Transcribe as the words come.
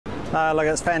Look,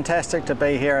 it's fantastic to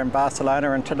be here in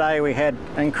Barcelona, and today we had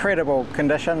incredible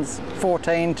conditions,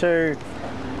 14 to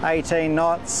 18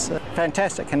 knots,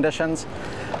 fantastic conditions.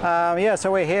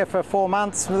 So we're here for 4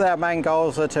 months. Our main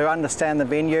goals are to understand the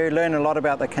venue, learn a lot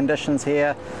about the conditions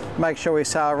here, make sure we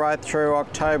sail right through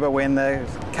October when the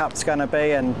Cup's going to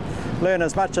be, and learn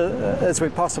as much as we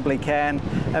possibly can,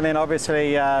 and then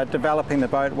obviously developing the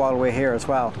boat while we're here as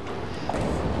well.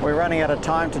 We're running out of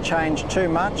time to change too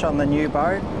much on the new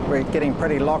boat. We're getting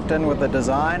pretty locked in with the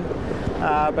design,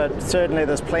 but certainly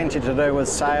there's plenty to do with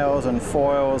sails and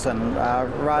foils and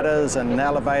rudders and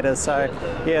elevators. So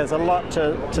yeah, there's a lot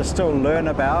to still learn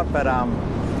about, but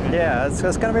yeah, it's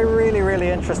going to be really, really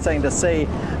interesting to see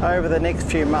over the next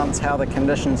few months how the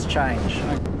conditions change.